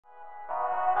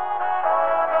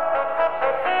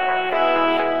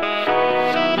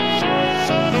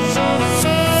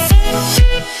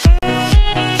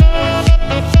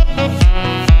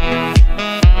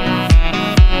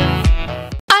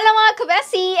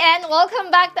and welcome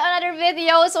back to another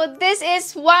video. So this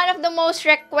is one of the most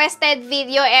requested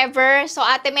video ever. So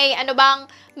Ate May, ano bang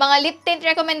mga lip tint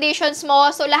recommendations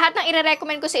mo? So lahat ng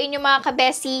i-recommend ko sa inyo mga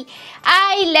kabesi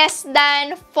ay less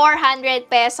than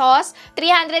 400 pesos.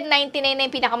 399 na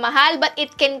yung pinakamahal, but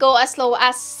it can go as low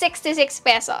as 66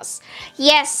 pesos.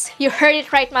 Yes, you heard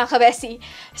it right mga kabesi.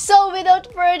 So without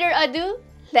further ado,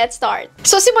 let's start.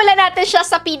 So, simulan natin siya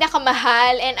sa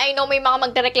pinakamahal. And I know may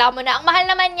mga magreklamo na, ang mahal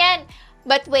naman yan.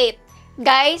 But wait,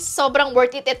 guys, sobrang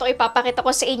worth it. Ito ipapakita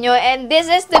ko sa inyo. And this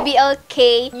is the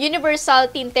BLK Universal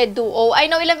Tinted Duo. I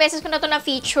know ilang beses ko na ito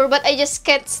na-feature, but I just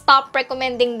can't stop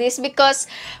recommending this because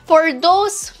for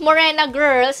those morena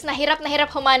girls na hirap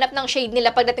humanap ng shade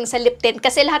nila pagdating sa lip tint.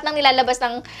 Kasi lahat ng nilalabas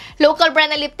ng local brand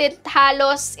na lip tint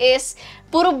halos is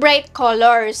puro bright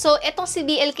color. So, itong si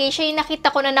BLK, siya yung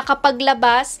nakita ko na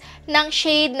nakapaglabas ng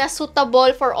shade na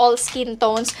suitable for all skin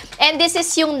tones. And this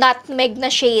is yung nutmeg na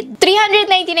shade.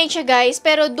 399 siya guys,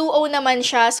 pero duo naman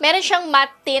siya. Meron siyang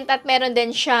matte tint at meron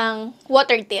din siyang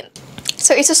water tint.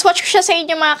 So, isuswatch ko siya sa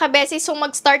inyo mga kabesi. So,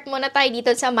 mag-start muna tayo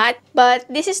dito sa matte.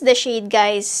 But, this is the shade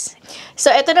guys.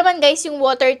 So, ito naman guys yung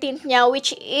water tint niya,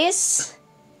 which is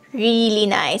really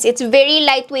nice. It's very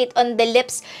lightweight on the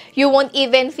lips. You won't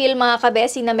even feel mga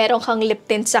kabesi na meron kang lip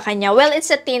tint sa kanya. Well, it's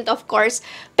a tint of course,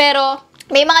 pero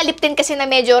may mga lip tint kasi na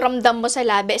medyo ramdam mo sa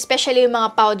labi, especially yung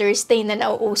mga powder stain na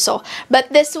nauuso.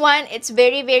 But this one, it's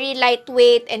very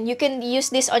lightweight and you can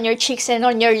use this on your cheeks and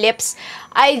on your lips.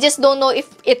 I just don't know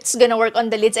if it's gonna work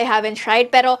on the lids. I haven't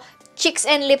tried, pero cheeks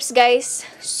and lips guys,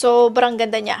 sobrang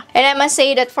ganda niya. And I must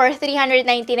say that for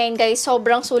 399 guys,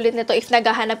 sobrang sulit nito if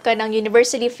naghahanap ka ng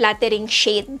universally flattering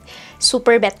shade.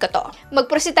 Super bet ko to.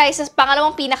 Mag-proceed tayo sa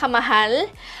pangalawang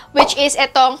pinakamahal, which is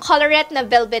itong Colorette na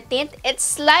Velvet Tint.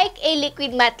 It's like a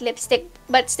liquid matte lipstick,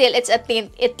 but still, it's a tint.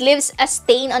 It leaves a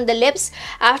stain on the lips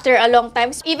after a long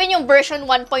time. Even yung version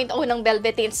 1.0 ng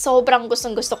Velvet Tint, sobrang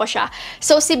gustong-gusto ko siya.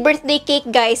 So, si Birthday Cake,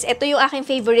 guys, ito yung aking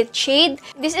favorite shade.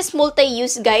 This is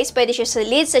multi-use, guys. Pwede siya sa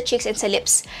lids, sa cheeks, and sa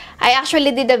lips. I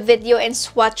actually did a video and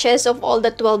swatches of all the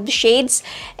 12 shades.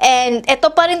 And ito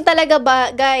pa rin talaga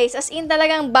ba, guys, as in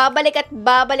talagang babalik at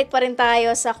babalik pa rin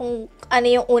tayo sa kung ano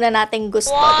yung una nating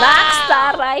gusto. Wow!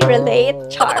 Taray, relate,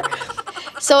 char.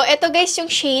 So, ito guys yung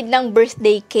shade ng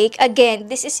Birthday Cake. Again,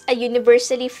 this is a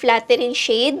universally flattering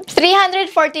shade.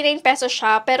 349 pesos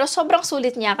siya, pero sobrang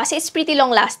sulit niya kasi it's pretty long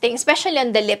lasting, especially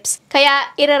on the lips. Kaya,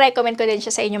 i-recommend ko din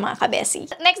siya sa inyo mga kabesi.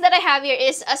 Next that I have here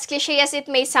is, as cliche as it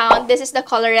may sound, this is the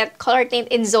Colorette Color Tint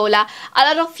in Zola.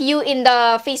 A lot of you in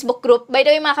the Facebook group, by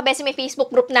the way mga kabesi, may Facebook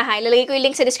group na ha. Ilalagay ko yung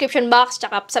link sa description box,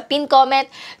 tsaka sa pin comment.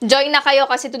 Join na kayo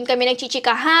kasi dun kami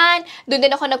nagchichikahan. Dun din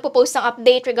ako nagpo-post ng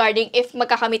update regarding if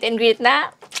magkakamit and greet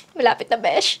na. Malapit na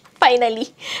besh. Finally.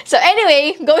 So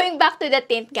anyway, going back to the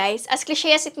tint guys, as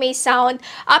cliche as it may sound,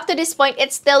 up to this point,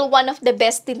 it's still one of the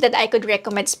best tint that I could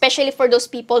recommend, especially for those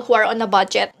people who are on a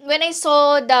budget. When I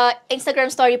saw the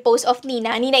Instagram story post of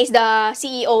Nina is the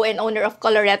CEO and owner of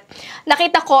Colorette,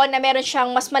 nakita ko na meron siyang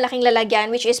mas malaking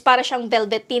lalagyan, which is para siyang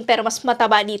velvet tint pero mas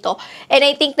mataba dito. And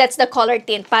I think that's the color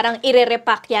tint. Parang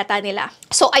ire-repack yata nila.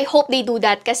 So I hope they do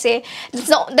that kasi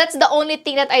that's the only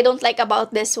thing that I don't like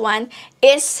about this one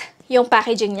is yung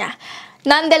packaging niya.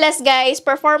 Nonetheless, guys,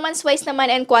 performance-wise naman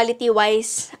and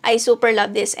quality-wise, I super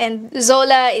love this. And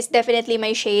Zola is definitely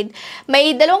my shade.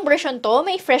 May dalawang version to.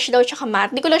 May fresh daw tsaka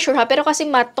matte. Di ko lang sure ha, pero kasi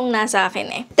matte tong nasa akin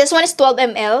eh. This one is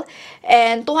 12 ml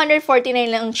and 249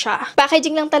 lang siya.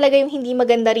 Packaging lang talaga yung hindi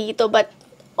maganda rito, but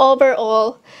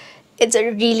overall, it's a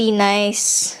really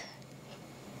nice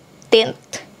tint.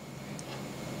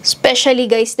 Especially,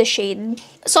 guys, the shade.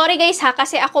 Sorry, guys, ha,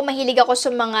 kasi ako mahilig ako sa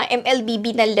mga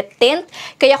MLBB na lip tint.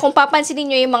 Kaya kung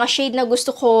papansinin nyo yung mga shade na gusto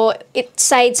ko, it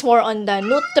sides more on the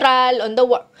neutral, on the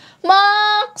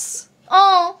Max!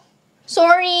 Oh!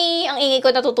 Sorry! Ang ingay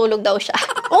ko, natutulog daw siya.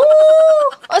 Oh!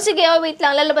 Oh, sige, oh, wait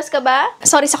lang. Lalabas ka ba?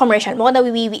 Sorry sa commercial. Mukhang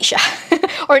nawiwiwi siya.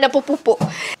 Or napupupo.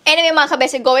 Anyway, mga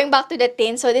kabese, going back to the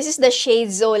tint. So, this is the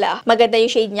shade Zola. Maganda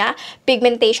yung shade niya.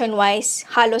 Pigmentation-wise,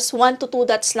 halos 1 to 2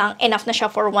 dots lang. Enough na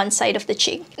siya for one side of the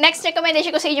cheek. Next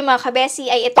recommendation ko sa inyo, mga kabese,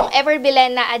 ay itong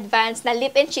Everbillen na Advanced na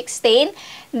Lip and Cheek Stain.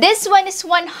 This one is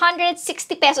 160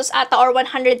 pesos ata or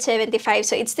 175.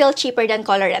 So, it's still cheaper than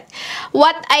Colorette.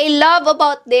 What I love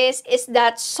about this is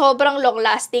that sobrang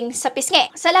long-lasting sa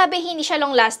pisngi. Sa labi, hindi siya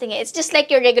long-lasting eh. It's just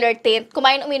like your regular tint.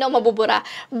 Kumain, uminom, mabubura.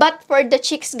 But for the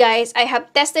cheeks, guys, I have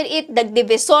tested it.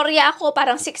 Nagdivisoria ako.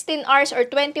 Parang 16 hours or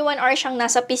 21 hours siyang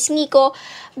nasa pisngi ko.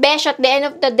 Besh, at the end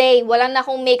of the day, wala na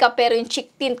akong makeup pero yung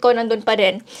cheek tint ko nandun pa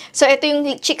rin. So, ito yung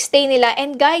cheek stain nila.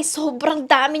 And guys, sobrang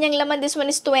dami niyang laman. This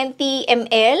one is 20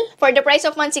 ml. For the price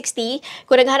of 160,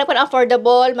 kung naghanap ka ng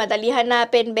affordable, madali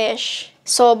hanapin, besh.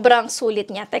 Sobrang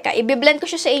sulit niya. Teka, i-blend ko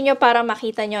siya sa inyo para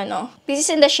makita nyo, no? This is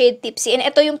in the shade Tipsy. And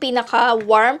ito yung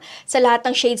pinaka-warm sa lahat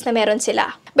ng shades na meron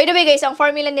sila. By the way, guys, ang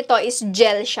formula nito is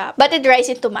gel siya. But it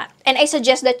dries into matte. And I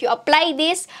suggest that you apply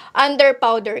this under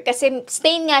powder. Kasi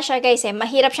stain nga siya, guys, eh.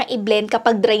 Mahirap siyang i-blend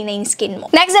kapag dry na yung skin mo.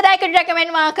 Next that I could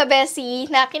recommend, mga kabesi,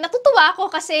 na kinatutuwa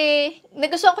ako kasi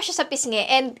nagustuhan ko siya sa pisngi.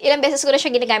 And ilang beses ko na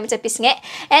siya ginagamit sa pisngi.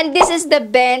 And this is the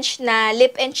Bench na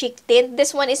Lip and Cheek Tint.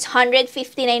 This one is 159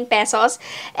 pesos.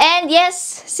 And yes,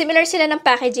 similar sila ng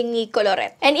packaging ni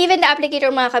Colorette. And even the applicator,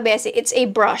 mga kabesi, it's a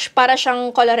brush. Para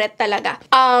siyang Colorette talaga.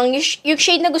 Yung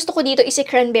shade na gusto ko dito is si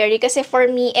Cranberry kasi for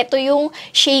me, ito yung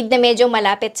shade na medyo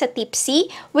malapit sa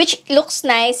Tipsy, which looks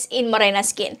nice in morena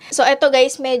skin. So ito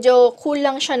guys, medyo cool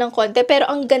lang siya ng konti, pero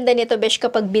ang ganda nito, besh,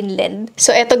 kapag binlend.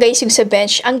 So ito guys, yung sa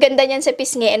Bench. Ang ganda niyan sa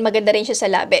pisngi and maganda rin siya sa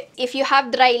labi. If you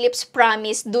have dry lips,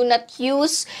 promise, do not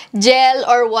use gel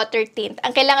or water tint.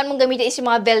 Ang kailangan mong gamitin is yung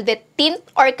mga velvet tint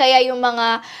or kaya yung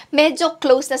mga medyo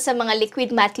close na sa mga liquid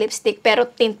matte lipstick pero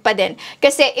tint pa din.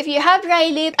 Kasi if you have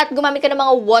dry lip at gumamit ka ng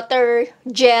mga water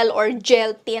gel or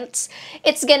gel tints,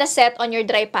 it's gonna set on your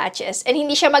dry patches. And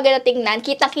hindi siya maganda tingnan.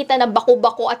 Kitang-kita na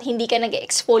baku-baku at hindi ka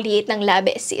nag-exfoliate ng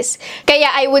labi, sis. Kaya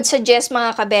I would suggest,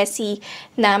 mga kabesi,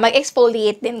 na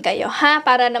mag-exfoliate din kayo, ha?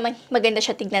 Para naman maganda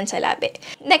siya tignan sa labi.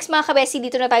 Next, mga kabesi,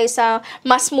 dito na tayo sa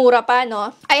mas mura pa,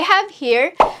 no? I have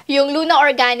here yung Luna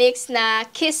Organics na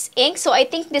Kiss Ink. So, I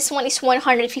think this one is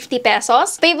 150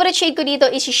 pesos. Favorite shade ko dito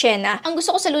is si Sienna. Ang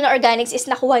gusto ko sa Luna Organics is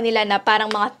nakuha nila na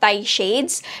parang mga Thai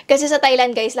shades. Kasi sa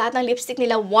Thailand, guys, lahat ng lipstick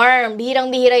nila warm.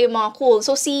 Bihirang-bihira yung mga cool.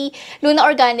 So, si Luna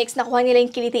Organics, nakuha nila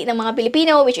yung kiliti ng mga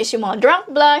Pilipino, which is yung mga drunk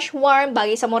blush, warm,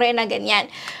 bagay sa morena, ganyan.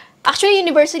 Actually,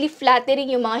 universally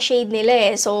flattering yung mga shade nila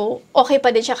eh. So, okay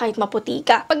pa din siya kahit maputi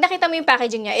ka. Pag nakita mo yung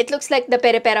packaging niya, it looks like the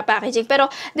pere-pera packaging.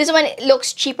 Pero, this one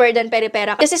looks cheaper than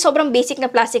pere-pera. Kasi sobrang basic na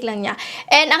plastic lang niya.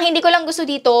 And, ang hindi ko lang gusto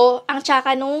dito, ang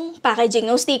tsaka nung packaging,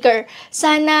 nung sticker.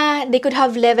 Sana, they could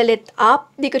have leveled it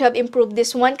up. They could have improved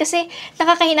this one. Kasi,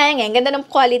 nakakahinayang eh. Ganda ng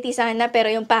quality sana, pero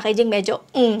yung packaging medyo,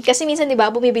 Kasi minsan, di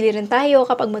ba, bumibili rin tayo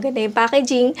kapag maganda yung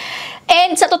packaging.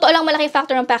 And, sa totoo lang, malaking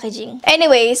factor ng packaging.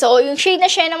 Anyway, so, yung shade na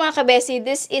siya ng mga kabesi,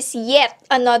 this is yet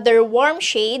another warm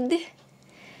shade,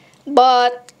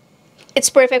 but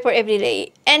it's perfect for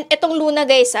everyday. And itong Luna,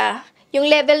 guys, yung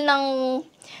level ng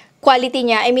quality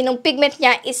niya, I mean, yung pigment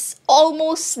niya is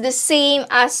almost the same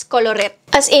as Colorette.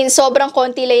 As in, sobrang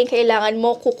konti lang yung kailangan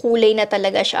mo, kukulay na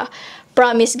talaga siya.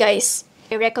 Promise, guys.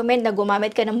 I recommend na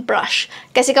gumamit ka ng brush.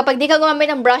 Kasi kapag di ka gumamit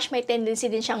ng brush, may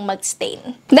tendency din siyang mag-stain.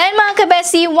 Then, mga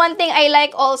kabesi, one thing I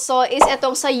like also is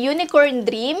itong sa Unicorn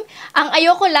Dream. Ang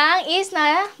ayoko lang is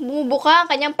na bumubuka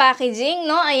ang kanyang packaging,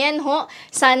 no? Ayan ho.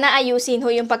 Sana ayusin ho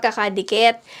yung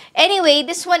pagkakadikit. Anyway,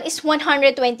 this one is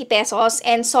 120 pesos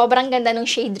and sobrang ganda ng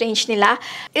shade range nila.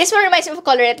 This one reminds me of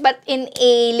Colorette but in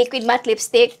a liquid matte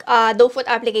lipstick, doe foot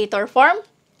applicator form.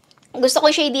 Gusto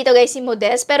ko shade dito, guys, si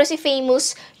Modest. Pero si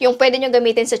Famous, yung pwede nyo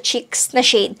gamitin sa cheeks na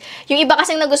shade. Yung iba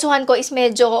kasing nagustuhan ko is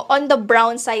medyo on the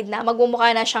brown side na.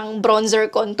 Magmumukha na siyang bronzer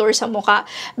contour sa mukha.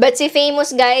 But si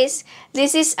Famous, guys,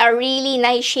 this is a really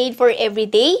nice shade for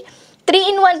everyday.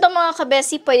 3-in-1 to, mga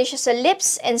kabesi. Pwede siya sa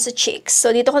lips and sa cheeks.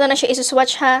 So, dito ko na siya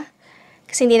isuswatch, ha?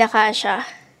 Kasi hindi na kasha.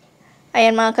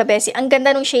 Ayan, mga kabesi. Ang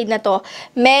ganda ng shade na to.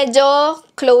 Medyo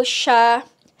close siya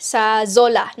sa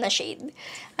Zola na shade.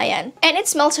 Ayan. And it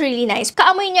smells really nice.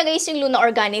 Kaamoy niya, guys, yung Luna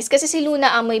Organics. Kasi si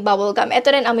Luna amoy bubblegum.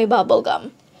 Ito rin amoy bubblegum.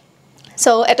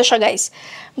 So, ito siya, guys.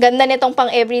 Ganda nitong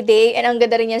pang everyday. And ang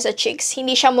ganda rin yan sa cheeks.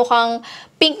 Hindi siya mukhang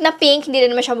pink na pink. Hindi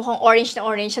rin naman siya mukhang orange na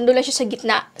orange. Nandun lang siya sa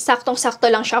gitna. Saktong-sakto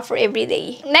lang siya for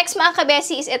everyday. Next, mga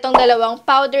kabesi, is itong dalawang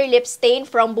powder lip stain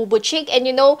from Bubu Chick. And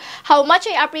you know how much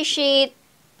I appreciate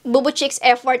Bubu Chick's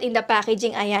effort in the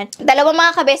packaging. Ayan. Dalawang,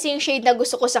 mga kabesi, yung shade na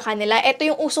gusto ko sa kanila. Ito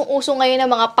yung usong-usong ngayon ng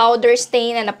mga powder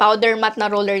stain na powder matte na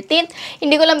roller tint.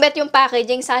 Hindi ko lang bet yung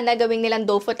packaging. Sana gawing nilang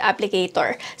doe foot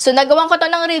applicator. So, nagawan ko to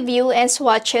ng review and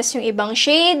swatches yung ibang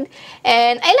shade.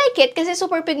 And I like it kasi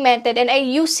super pigmented and I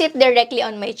use it directly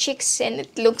on my cheeks and it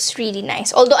looks really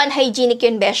nice. Although unhygienic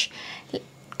yun, besh.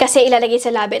 Kasi ilalagay sa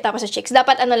labi tapos sa cheeks.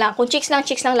 Dapat ano lang, kung cheeks lang,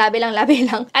 labi lang.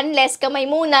 Unless kamay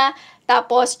muna,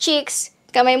 tapos cheeks,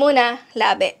 kamay muna,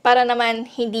 labi. Para naman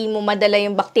hindi mo madala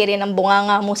yung bakterya ng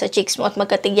bunganga mo sa cheeks mo at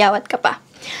magkatigyawat ka pa.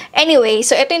 Anyway,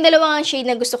 so ito yung dalawang shade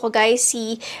na gusto ko, guys.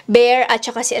 Si Bear at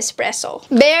saka si Espresso.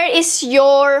 Bear is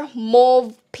your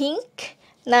mauve pink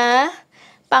na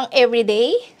pang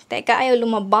everyday. Teka, ayaw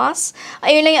lumabas.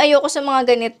 Ayun lang yung ayoko sa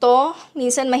mga ganito.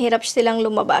 Minsan mahirap silang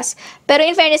lumabas. Pero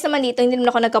in fairness naman dito, hindi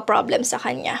naman ako nagka-problem sa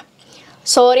kanya.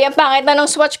 Sorry, ang pangit na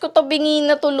ng swatch ko to, bingin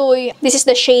na tuloy. This is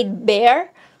the shade Bear.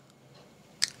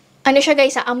 Ano siya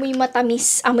guys, amoy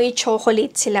matamis, amoy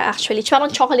chocolate sila actually.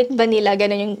 Parang chocolate vanilla,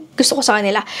 ganun yung gusto ko sa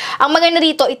kanila. Ang maganda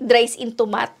dito, it dries into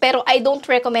matte. Pero I don't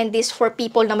recommend this for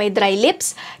people na may dry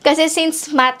lips. Kasi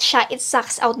since matte siya, it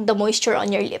sucks out the moisture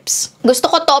on your lips. Gusto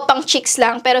ko to pang cheeks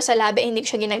lang, pero sa labi, hindi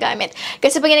ko siya ginagamit.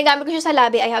 Kasi pag ginagamit ko siya sa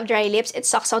labi, I have dry lips, it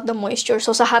sucks out the moisture. So,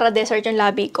 Sahara Desert yung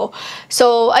labi ko.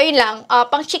 So, ayun lang.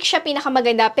 Pang cheeks siya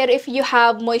pinakamaganda. Pero if you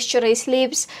have moisturized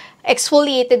lips,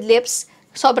 exfoliated lips,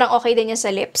 sobrang okay din yan sa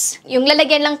lips. Yung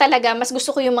lalagyan lang talaga, mas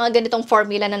gusto ko yung mga ganitong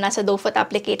formula na nasa doe foot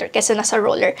applicator kesa nasa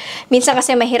roller. Minsan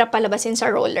kasi mahirap palabasin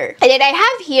sa roller. And then I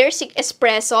have here si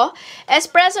Espresso.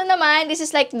 Espresso naman, this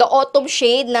is like the autumn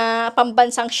shade na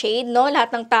pambansang shade, no?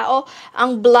 Lahat ng tao,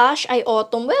 ang blush ay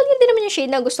autumn. Well, yun din naman yung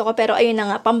shade na gusto ko, pero ayun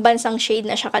na nga, pambansang shade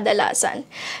na siya kadalasan.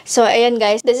 So, ayan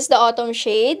guys, this is the autumn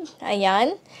shade.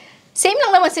 Ayan. Same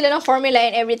lang naman sila ng formula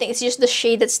and everything. It's just the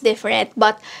shade that's different.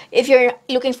 But if you're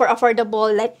looking for affordable,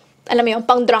 like, alam mo yung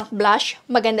pang drunk blush,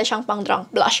 maganda siyang pang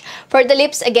drunk blush. For the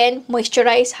lips, again,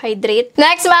 moisturize, hydrate.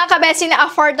 Next, mga kabesi na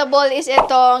affordable is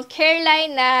itong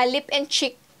Careline na lip and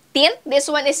cheek tint. This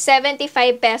one is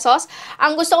 75 pesos.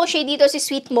 Ang gusto ko shade dito si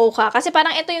Sweet Mocha. Kasi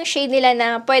parang ito yung shade nila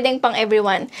na pwedeng pang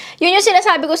everyone. Yun yung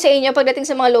sinasabi ko sa inyo pagdating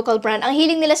sa mga local brand. Ang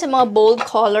hiling nila sa mga bold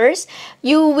colors.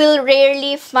 You will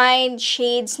rarely find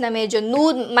shades na medyo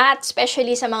nude, matte,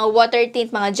 especially sa mga water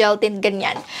tint, mga gel tint,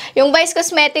 ganyan. Yung Vice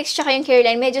Cosmetics tsaka yung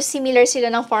Careline, medyo similar sila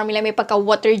ng formula. May pagka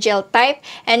water gel type.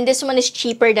 And this one is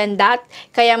cheaper than that.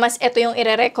 Kaya mas ito yung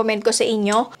ire-recommend ko sa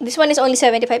inyo. This one is only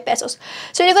 75 pesos.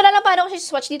 So, hindi ko na lang paano ko siya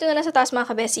swatch dito na lang sa taas mga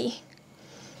kabesi.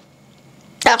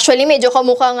 Actually, medyo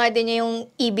kamukha nga din niya yung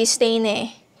EB stain eh.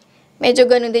 Medyo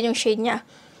ganun din yung shade niya.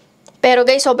 Pero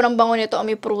guys, sobrang bango nito.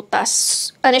 May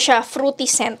prutas. Ano siya? Fruity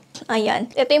scent. Ayan.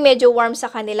 Ito yung medyo warm sa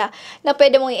kanila na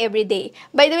pwede mong everyday.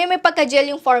 By the way, may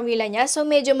pagka-gel yung formula niya. So,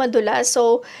 medyo madulas.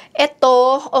 So,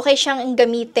 ito, okay siyang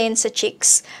gamitin sa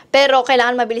cheeks. Pero,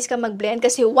 kailangan mabilis ka mag-blend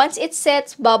kasi once it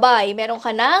sets, bye-bye. Meron ka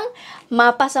ng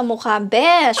mapa sa mukha.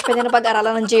 Besh! Pwede na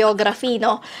pag-aralan ng geography,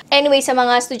 no? Anyway, sa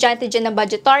mga estudyante dyan na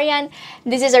budgetarian,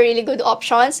 this is a really good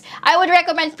options. I would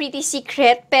recommend Pretty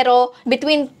Secret, pero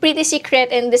between Pretty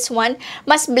Secret and this one,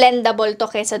 mas blendable to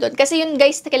kesa doon. Kasi yun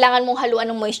guys, kailangan mong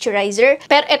haluan ng moisturizer.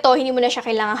 Pero ito, hindi mo na siya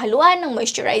kailangan haluan ng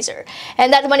moisturizer.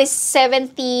 And that one is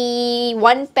 71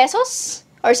 pesos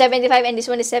or 75 and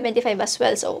this one is 75 as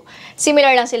well. So,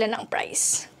 similar lang sila ng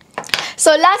price.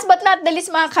 So, last but not the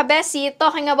least mga kabesi,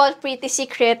 talking about Pretty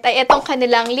Secret, ay itong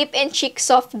kanilang Lip and Cheek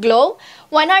Soft Glow.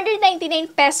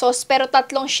 199 pesos, pero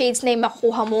tatlong shades na yung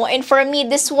makukuha mo. And for me,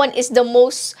 this one is the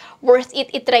most worth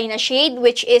it itry na shade,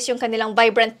 which is yung kanilang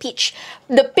Vibrant Peach.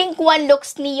 The pink one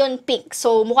looks neon pink.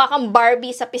 So, mukha kang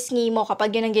Barbie sa pisngi mo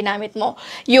kapag yun ang ginamit mo.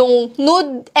 Yung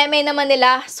nude MA naman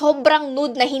nila, sobrang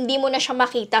nude na hindi mo na siya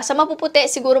makita. Sa mapuputi,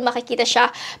 siguro makikita siya.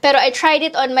 Pero I tried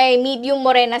it on my medium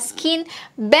morena skin.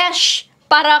 Besh!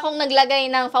 Para akong naglagay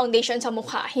ng foundation sa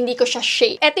mukha. Hindi ko siya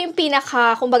shade. Ito yung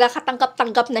pinaka, kumbaga,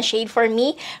 katangkap-tangkap na shade for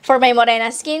me, for my morena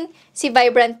skin. Si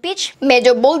Vibrant Peach,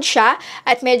 medyo bold siya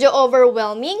at medyo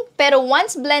overwhelming. Pero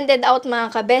once blended out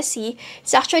mga kabesi,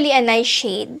 it's actually a nice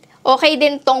shade. Okay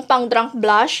din tong pang drunk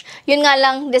blush. Yun nga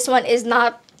lang, this one is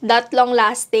not that long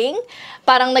lasting.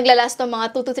 Parang naglalast ng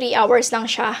mga 2 to 3 hours lang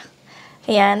siya.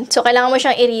 Ayan. So, kailangan mo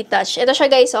siyang i-retouch. Ito siya,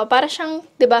 guys, oh. Para siyang,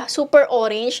 diba, super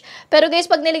orange. Pero, guys,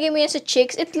 pag nilagay mo yan sa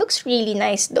cheeks, it looks really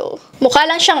nice, though. Mukha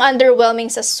lang siyang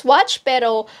underwhelming sa swatch,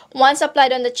 pero once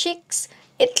applied on the cheeks,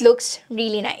 it looks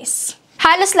really nice.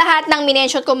 Halos lahat ng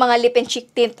minention ko mga lip and cheek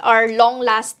tint are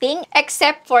long-lasting,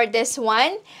 except for this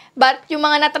one. But yung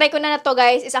mga natry ko na to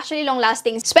guys is actually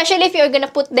long-lasting, especially if you're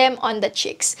gonna put them on the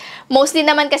cheeks. Mostly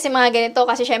naman kasi mga ganito,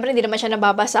 kasi syempre hindi naman siya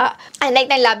nababasa. Unlike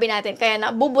ng labi natin, kaya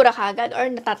nabubura kagad or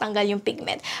natatanggal yung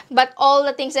pigment. But all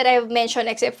the things that I have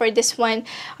mentioned, except for this one,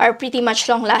 are pretty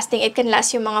much long-lasting. It can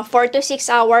last yung mga 4 to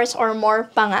 6 hours or more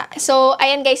pa nga. So,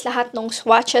 ayan guys, lahat ng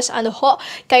swatches, ano ho,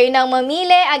 kayo nang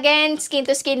mamili. Again,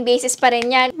 skin-to-skin basis pa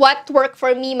rin yan. What worked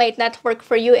for me might not work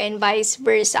for you and vice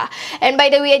versa. And by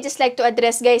the way, I just like to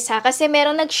address guys ha, kasi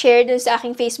merong nag-share dun sa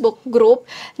aking Facebook group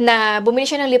na bumili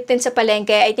siya ng lip tint sa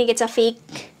palengke. I think it's a fake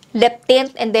lip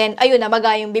tint, and then, ayun,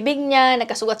 namaga yung bibig niya,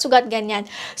 nagkasugat-sugat, ganyan.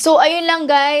 So, ayun lang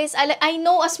guys, I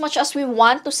know as much as we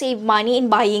want to save money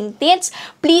in buying tints,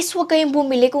 please huwag kayong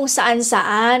bumili kung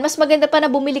saan-saan. Mas maganda pa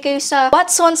na bumili kayo sa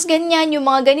Watsons, ganyan, yung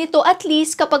mga ganito. At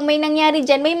least, kapag may nangyari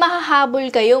dyan, may mahahabol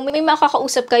kayo, may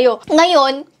makakausap kayo.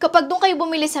 Ngayon, kapag doon kayo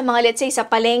bumili sa mga, let's say, sa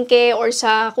palengke, or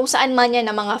sa kung saan man yan,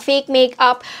 na mga fake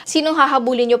makeup, sinong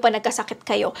hahabulin nyo pa nagkasakit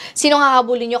kayo? Sinong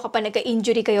hahabulin nyo kapag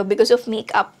nagka-injury kayo because of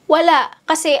makeup? Wala.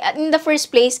 Kasi in the first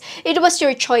place, it was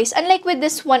your choice. Unlike with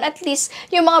this one, at least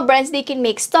yung mga brands, they can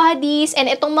make studies.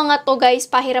 And itong mga to guys,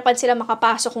 pahirapan sila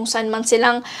makapasok kung saan man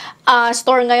silang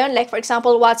store ngayon. Like for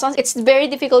example, Watsons. It's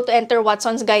very difficult to enter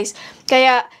Watsons guys.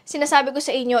 Kaya sinasabi ko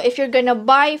sa inyo, if you're gonna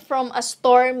buy from a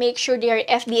store, make sure they are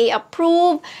FDA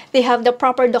approved. They have the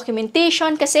proper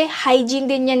documentation kasi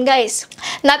hygiene din yan guys.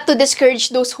 Not to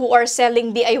discourage those who are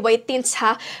selling DIY tints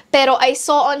ha. Pero I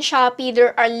saw on Shopee,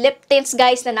 there are lip tints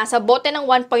guys na nasa bote ng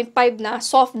 1.5 na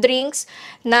soft drinks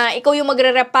na ikaw yung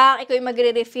magre-repack, ikaw yung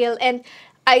magre-refill, and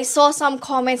I saw some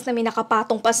comments na may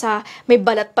nakapatong pa sa may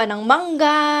balat pa ng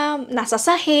mangga, nasa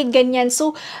sahig, ganyan.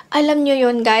 So, alam nyo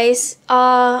yun guys,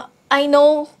 I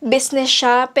know business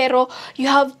siya, pero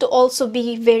you have to also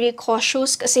be very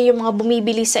cautious kasi yung mga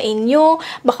bumibili sa inyo,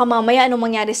 baka mamaya anong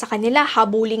mangyari sa kanila,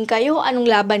 habulin kayo, anong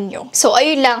laban nyo. So,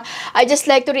 ayun lang. I just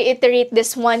like to reiterate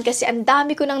this one kasi ang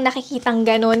dami ko nang nakikitang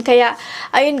ganun. Kaya,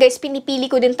 ayun guys,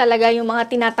 pinipili ko din talaga yung mga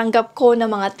tinatanggap ko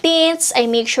na mga tints. I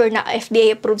make sure na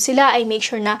FDA approved sila. I make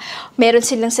sure na meron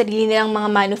silang sarili nilang mga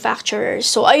manufacturers.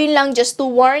 So, ayun lang, just to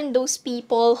warn those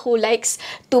people who likes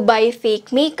to buy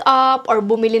fake makeup or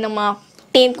bumili ng mga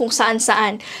tint kung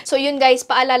saan-saan. So, yun guys,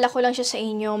 paalala ko lang siya sa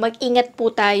inyo. Mag-ingat po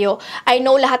tayo. I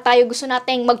know lahat tayo gusto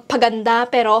nating magpaganda,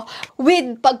 pero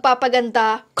with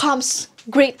pagpapaganda comes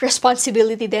great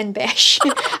responsibility din, besh.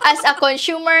 As a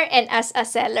consumer and as a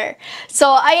seller. So,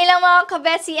 ayun lang mga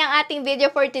kabesi ang ating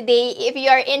video for today. If you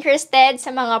are interested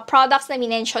sa mga products na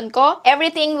minention ko,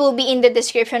 everything will be in the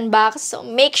description box. So,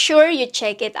 make sure you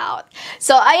check it out.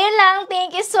 So, ayun lang.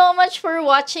 Thank you so much for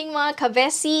watching mga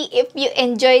kabesi. If you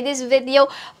enjoyed this video,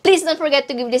 please don't forget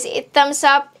to give this a thumbs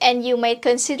up and you might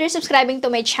consider subscribing to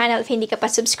my channel if hindi ka pa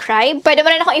subscribe. Pwede mo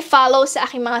rin ako i-follow sa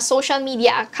aking mga social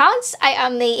media accounts. I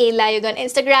am Mae Layug on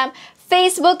Instagram,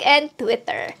 Facebook, and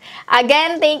Twitter.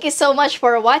 Again, thank you so much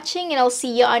for watching and I'll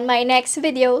see you on my next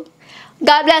video.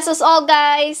 God bless us all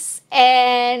guys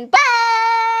and bye!